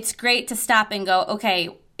it's great to stop and go,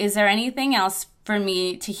 okay, is there anything else for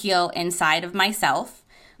me to heal inside of myself?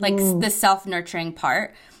 Like the self-nurturing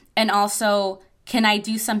part. And also, can I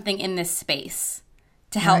do something in this space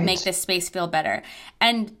to help make this space feel better?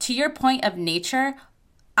 And to your point of nature,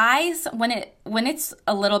 when it's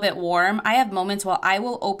a little bit warm, I have moments where I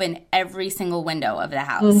will open every single window of the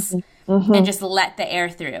house and just let the air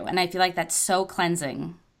through. And I feel like that's so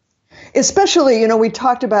cleansing. Especially, we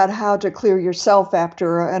talked about how to clear yourself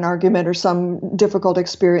after an argument or some difficult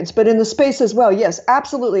experience, but in the space as well. Yes,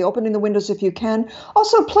 absolutely. Opening the windows if you can.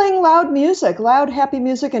 Also playing loud music, loud, happy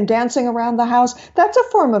music, and dancing around the house. That's a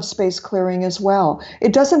form of space clearing as well.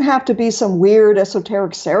 It doesn't have to be some weird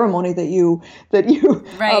esoteric ceremony that you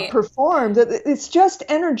perform. It's just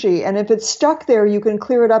energy. And if it's stuck there, you can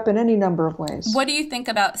clear it up in any number of ways. What do you think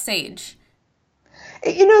about sage?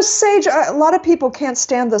 Sage, a lot of people can't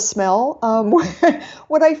stand the smell.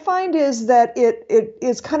 What I find is that it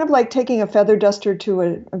is kind of like taking a feather duster to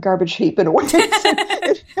a garbage heap in a way.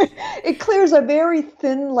 It clears a very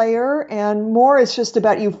thin layer, and more it's just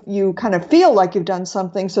about you kind of feel like you've done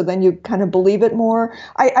something, so then you kind of believe it more.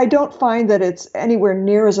 I don't find that it's anywhere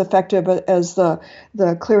near as effective as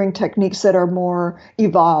the clearing techniques that are more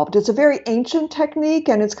evolved. It's a very ancient technique,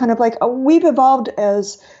 and it's kind of like we've evolved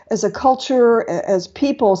as a culture, as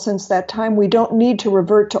people since that time. We don't need to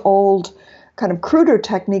revert to old kind of cruder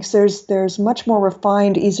techniques. There's much more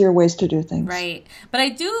refined, easier ways to do things. Right. But I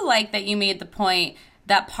do like that you made the point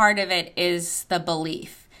that part of it is the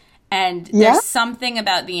belief. And there's something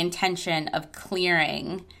about the intention of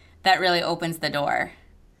clearing that really opens the door.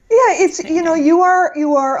 Yeah, it's, you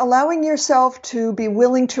are allowing yourself to be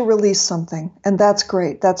willing to release something. And that's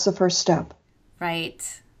great. That's the first step. Right.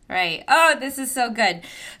 Oh, this is so good.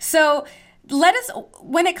 So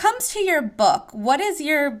when it comes to your book, what is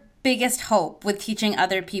your biggest hope with teaching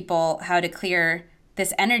other people how to clear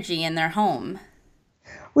this energy in their home?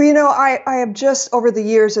 Well, I have just, over the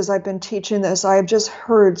years as I've been teaching this, I have just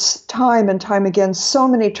heard time and time again so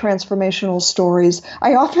many transformational stories.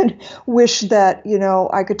 I often wish that,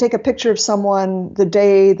 I could take a picture of someone the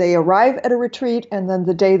day they arrive at a retreat and then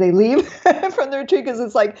the day they leave from the retreat, because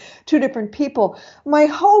it's like two different people. My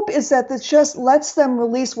hope is that this just lets them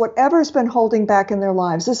release whatever's been holding back in their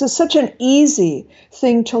lives. This is such an easy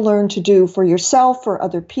thing to learn to do for yourself, for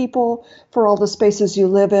other people, for all the spaces you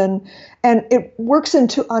live in. And it works on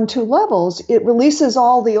two levels. It releases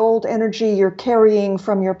all the old energy you're carrying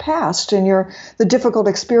from your past and the difficult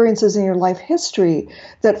experiences in your life history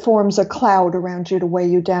that forms a cloud around you to weigh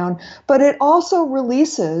you down. But it also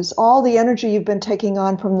releases all the energy you've been taking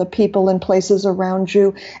on from the people and places around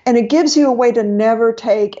you. And it gives you a way to never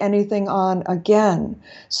take anything on again.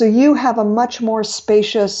 So you have a much more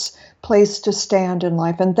spacious place to stand in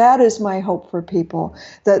life. And that is my hope for people,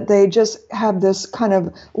 that they just have this kind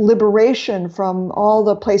of liberation from all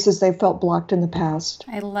the places they felt blocked in the past.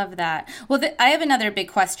 I love that. Well, I have another big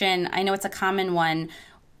question. I know it's a common one.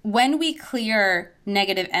 When we clear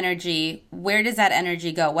negative energy, where does that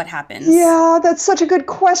energy go? What happens? Yeah, that's such a good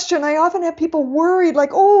question. I often have people worried,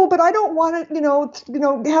 like, oh, but I don't want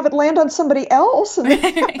to, have it land on somebody else and have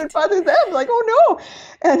it bother them. Like, oh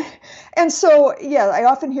no. And so, yeah, I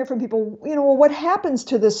often hear from people, well, what happens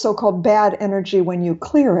to this so-called bad energy when you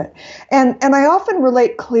clear it? And I often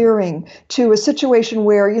relate clearing to a situation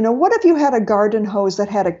where, what if you had a garden hose that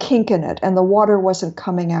had a kink in it and the water wasn't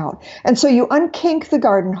coming out? And so you unkink the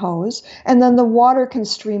garden hose and then the water can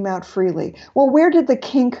stream out freely. Well, where did the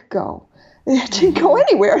kink go? It didn't go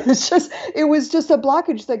anywhere. It was just a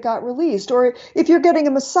blockage that got released. Or if you're getting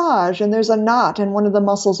a massage and there's a knot in one of the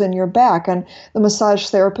muscles in your back and the massage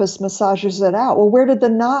therapist massages it out, well, where did the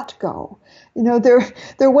knot go?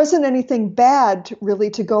 There wasn't anything bad really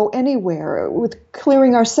to go anywhere. With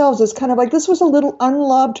clearing ourselves, it's kind of like this was a little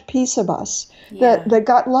unloved piece of us that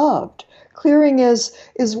got loved. Clearing is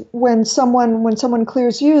when someone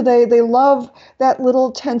clears you, they love that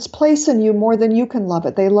little tense place in you more than you can love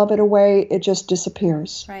it. They love it away. It just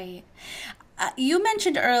disappears. Right. You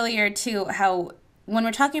mentioned earlier, too, how when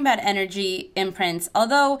we're talking about energy imprints,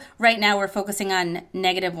 although right now we're focusing on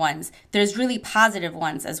negative ones, there's really positive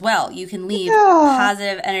ones as well. You can leave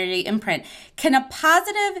positive energy imprint. Can a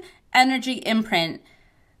positive energy imprint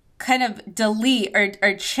kind of delete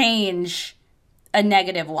or change a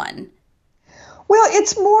negative one? Well,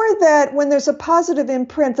 it's more that when there's a positive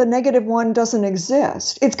imprint, the negative one doesn't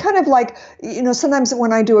exist. It's kind of like, sometimes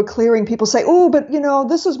when I do a clearing, people say, oh, but,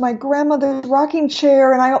 this was my grandmother's rocking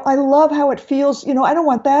chair, and I love how it feels. I don't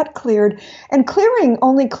want that cleared. And clearing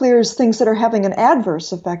only clears things that are having an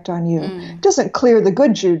adverse effect on you. It doesn't clear the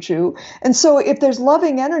good juju. And so if there's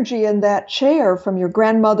loving energy in that chair from your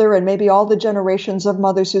grandmother and maybe all the generations of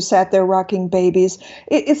mothers who sat there rocking babies,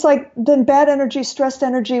 it's like then bad energy, stressed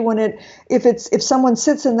energy, if someone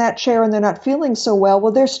sits in that chair and they're not feeling so well,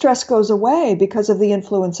 their stress goes away because of the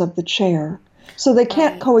influence of the chair. So they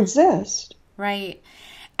can't coexist. Right.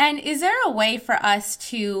 And is there a way for us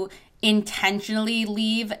to intentionally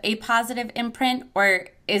leave a positive imprint, or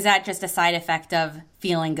is that just a side effect of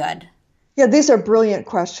feeling good? Yeah, these are brilliant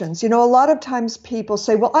questions. A lot of times people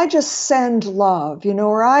say, well, I just send love,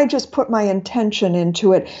 or I just put my intention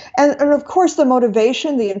into it. And of course, the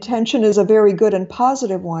motivation, the intention is a very good and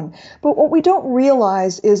positive one. But what we don't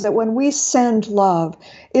realize is that when we send love,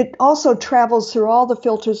 it also travels through all the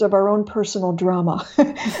filters of our own personal drama.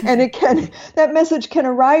 And that message can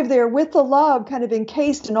arrive there with the love kind of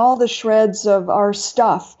encased in all the shreds of our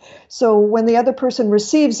stuff. So when the other person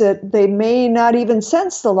receives it, they may not even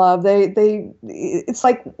sense the love. It's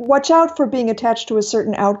like, watch out for being attached to a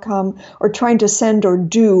certain outcome or trying to send or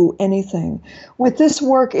do anything. With this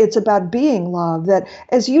work, it's about being love, that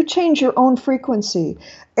as you change your own frequency,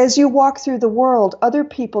 as you walk through the world, other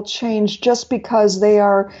people change just because they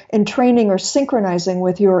are entraining or synchronizing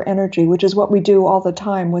with your energy, which is what we do all the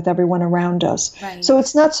time with everyone around us. Right. So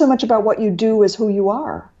it's not so much about what you do as who you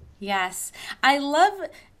are. Yes. I love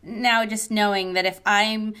now just knowing that if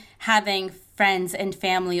I'm having friends and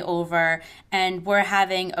family over and we're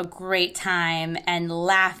having a great time and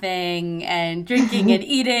laughing and drinking and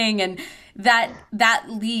eating, and that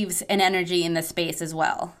leaves an energy in the space as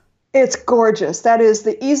well. It's gorgeous. That is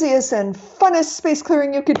the easiest and funnest space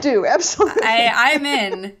clearing you could do. Absolutely. I'm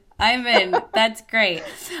in. That's great.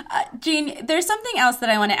 Jean, there's something else that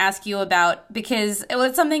I want to ask you about, because it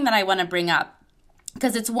was something that I want to bring up.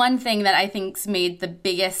 Because it's one thing that I think's made the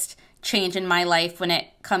biggest change in my life when it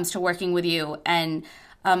comes to working with you, and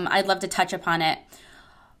I'd love to touch upon it.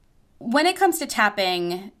 When it comes to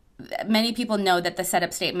tapping, many people know that the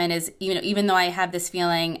setup statement is, even though I have this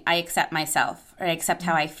feeling, I accept myself, or I accept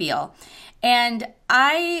how I feel. And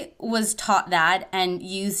I was taught that and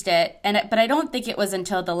used it, but I don't think it was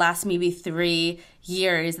until the last maybe 3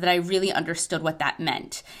 years that I really understood what that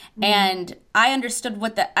meant. And I understand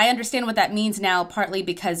what that means now, partly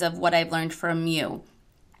because of what I've learned from you.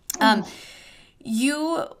 One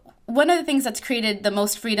of the things that's created the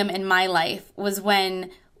most freedom in my life was when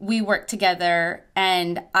we worked together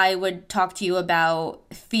and I would talk to you about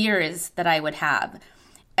fears that I would have.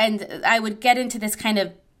 And I would get into this kind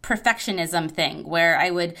of perfectionism thing where I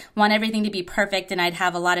would want everything to be perfect, and I'd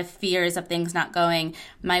have a lot of fears of things not going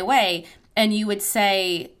my way. And you would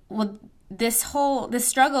say, well, this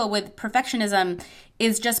struggle with perfectionism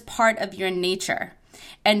is just part of your nature.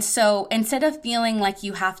 And so instead of feeling like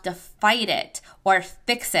you have to fight it or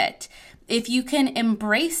fix it, if you can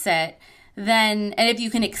embrace it, then, and if you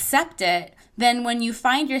can accept it, then when you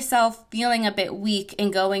find yourself feeling a bit weak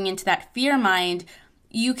and going into that fear mind,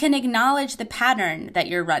 you can acknowledge the pattern that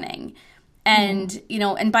you're running. And,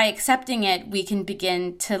 and by accepting it, we can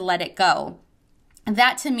begin to let it go.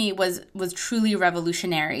 That to me was truly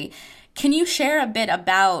revolutionary. Can you share a bit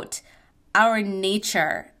about our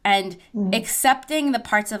nature and accepting the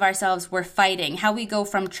parts of ourselves we're fighting, how we go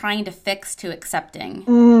from trying to fix to accepting?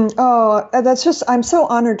 I'm so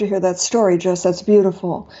honored to hear that story, Jess. That's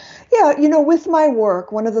beautiful. Yeah, with my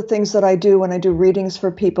work, one of the things that I do when I do readings for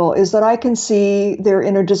people is that I can see their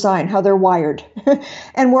inner design, how they're wired.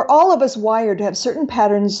 And we're all of us wired to have certain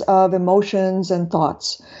patterns of emotions and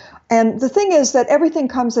thoughts. And the thing is that everything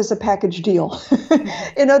comes as a package deal.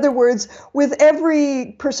 In other words, with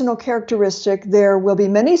every personal characteristic, there will be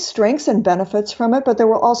many strengths and benefits from it, but there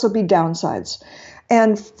will also be downsides.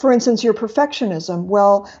 And for instance, your perfectionism,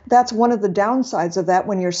 well, that's one of the downsides of that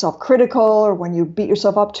when you're self-critical or when you beat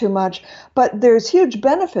yourself up too much. But there's huge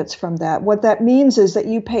benefits from that. What that means is that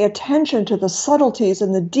you pay attention to the subtleties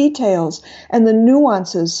and the details and the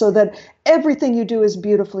nuances so that everything you do is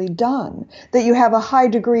beautifully done, that you have a high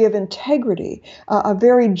degree of integrity, a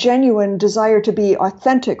very genuine desire to be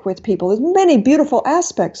authentic with people. There's many beautiful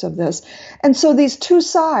aspects of this. And so these two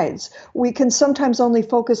sides, we can sometimes only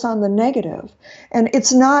focus on the negative. And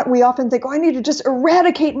it's not, we often think, I need to just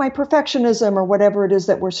eradicate my perfectionism or whatever it is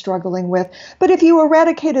that we're struggling with. But if you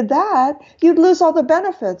eradicated that, you'd lose all the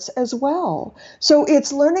benefits as well. So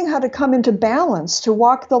it's learning how to come into balance, to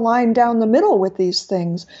walk the line down the middle with these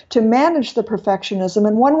things, to manage the perfectionism.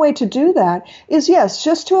 And one way to do that is, yes,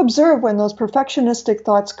 just to observe when those perfectionistic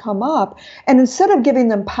thoughts come up. And instead of giving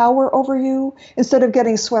them power over you, instead of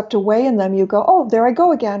getting swept away in them, you go, oh, there I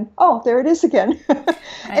go again. Oh, there it is again.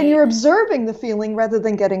 And you're observing the feeling rather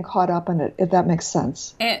than getting caught up in it, if that makes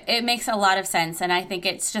sense. It makes a lot of sense. And I think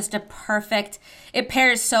it's just it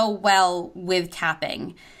pairs so well with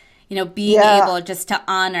tapping. Being able just to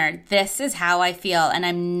honor, this is how I feel, and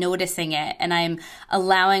I'm noticing it, and I'm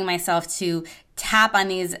allowing myself to tap on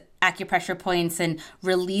these acupressure points and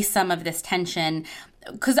release some of this tension.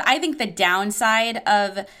 Because I think the downside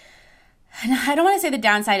of, I don't want to say the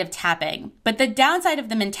downside of tapping, but the downside of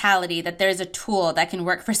the mentality that there's a tool that can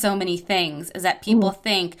work for so many things is that people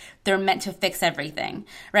think they're meant to fix everything,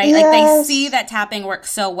 right? Yes. Like they see that tapping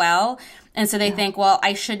works so well, and so they think, well,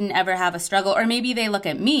 I shouldn't ever have a struggle. Or maybe they look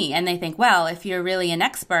at me and they think, well, if you're really an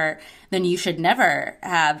expert, then you should never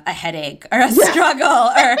have a headache or a struggle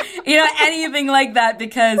or, anything like that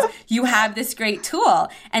because you have this great tool.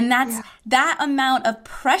 And that amount of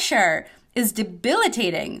pressure is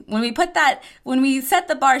debilitating. When we set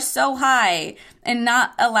the bar so high and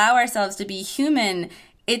not allow ourselves to be human,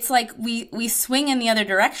 it's like we swing in the other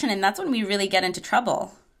direction, and that's when we really get into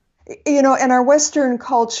trouble. And our Western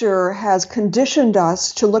culture has conditioned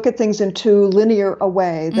us to look at things in too linear a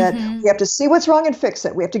way, that we have to see what's wrong and fix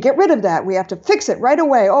it. We have to get rid of that. We have to fix it right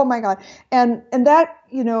away. Oh my God. And that,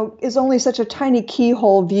 is only such a tiny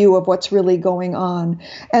keyhole view of what's really going on.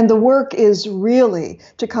 And the work is really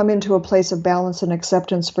to come into a place of balance and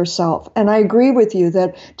acceptance for self. And I agree with you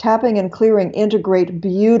that tapping and clearing integrate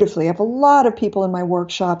beautifully. I have a lot of people in my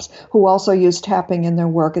workshops who also use tapping in their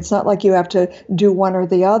work. It's not like you have to do one or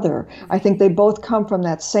the other. I think they both come from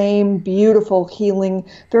that same beautiful, healing,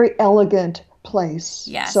 very elegant place.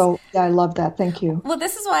 Yes. So I love that. Thank you. Well,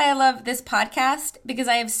 this is why I love this podcast, because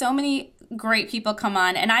I have so many great people come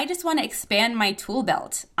on, and I just want to expand my tool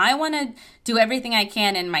belt. I want to do everything I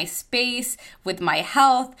can in my space, with my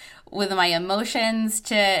health, with my emotions,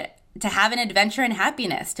 to have an adventure and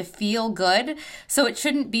happiness, to feel good. So it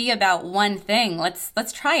shouldn't be about one thing. Let's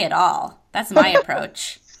try it all. That's my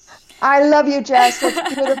approach. I love you, Jess.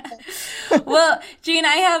 That's beautiful. Well, Jean,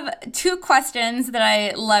 I have 2 questions that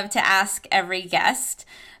I love to ask every guest.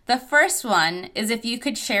 The first one is if you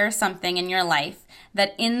could share something in your life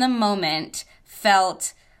that in the moment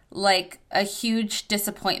felt like a huge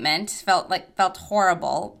disappointment, felt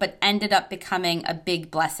horrible, but ended up becoming a big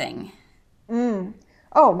blessing.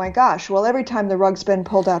 Oh my gosh. Well, every time the rug's been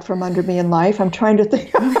pulled out from under me in life, I'm trying to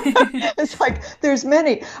think. It's like there's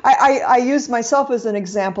many. I use myself as an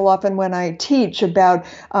example often when I teach about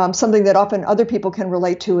something that often other people can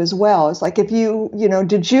relate to as well. It's like, if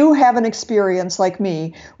did you have an experience like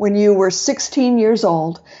me when you were 16 years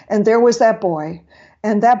old and there was that boy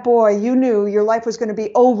And that boy, you knew your life was going to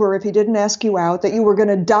be over if he didn't ask you out, that you were going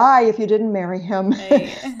to die if you didn't marry him.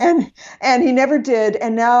 Right. and he never did.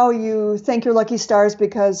 And now you thank your lucky stars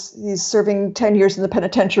because he's serving 10 years in the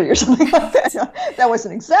penitentiary or something like that. That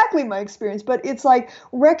wasn't exactly my experience, but it's like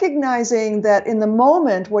recognizing that in the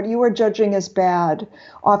moment, what you are judging as bad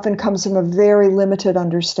often comes from a very limited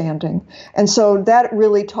understanding. And so that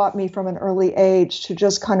really taught me from an early age to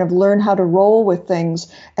just kind of learn how to roll with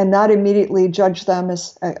things and not immediately judge them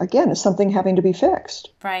as, again, as something having to be fixed.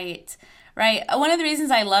 Right. Right. One of the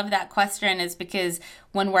reasons I love that question is because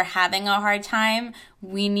when we're having a hard time,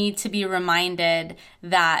 we need to be reminded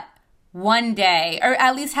that one day, or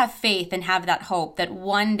at least have faith and have that hope that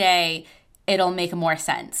one day it'll make more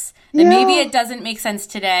sense. That maybe it doesn't make sense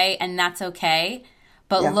today, and that's okay.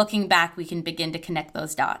 But looking back, we can begin to connect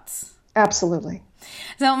those dots. Absolutely.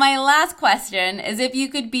 So my last question is, if you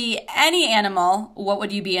could be any animal, what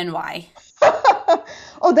would you be and why?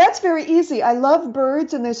 Oh, that's very easy. I love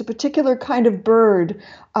birds, and there's a particular kind of bird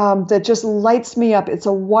that just lights me up. It's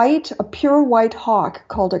a pure white hawk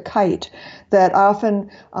called a kite that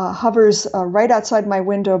often hovers right outside my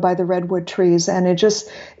window by the redwood trees, and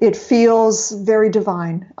it feels very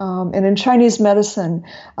divine. And in Chinese medicine,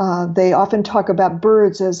 they often talk about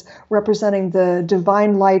birds as representing the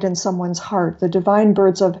divine light in someone's heart, the divine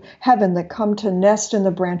birds of heaven that come to nest in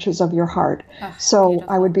the branches of your heart. So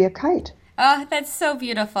beautiful. I would be a kite. Oh, that's so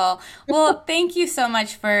beautiful. Well, thank you so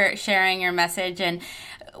much for sharing your message. And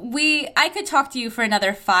I could talk to you for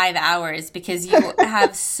another 5 hours because you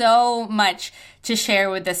have so much to share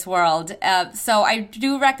with this world. So I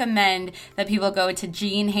do recommend that people go to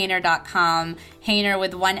jeanhaner.com, Haner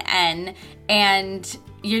with one N, and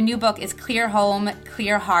your new book is Clear Home,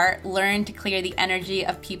 Clear Heart, Learn to Clear the Energy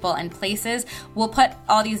of People and Places. We'll put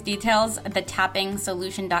all these details at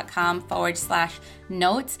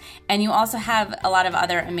thetapping.solution.com/notes. And you also have a lot of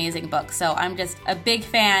other amazing books. So I'm just a big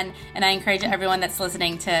fan, and I encourage everyone that's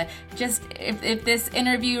listening to just, if this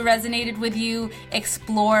interview resonated with you,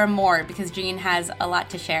 explore more because Jean has a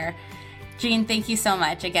lot to share. Jean, thank you so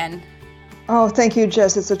much again. Oh, thank you,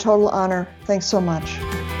 Jess. It's a total honor. Thanks so much.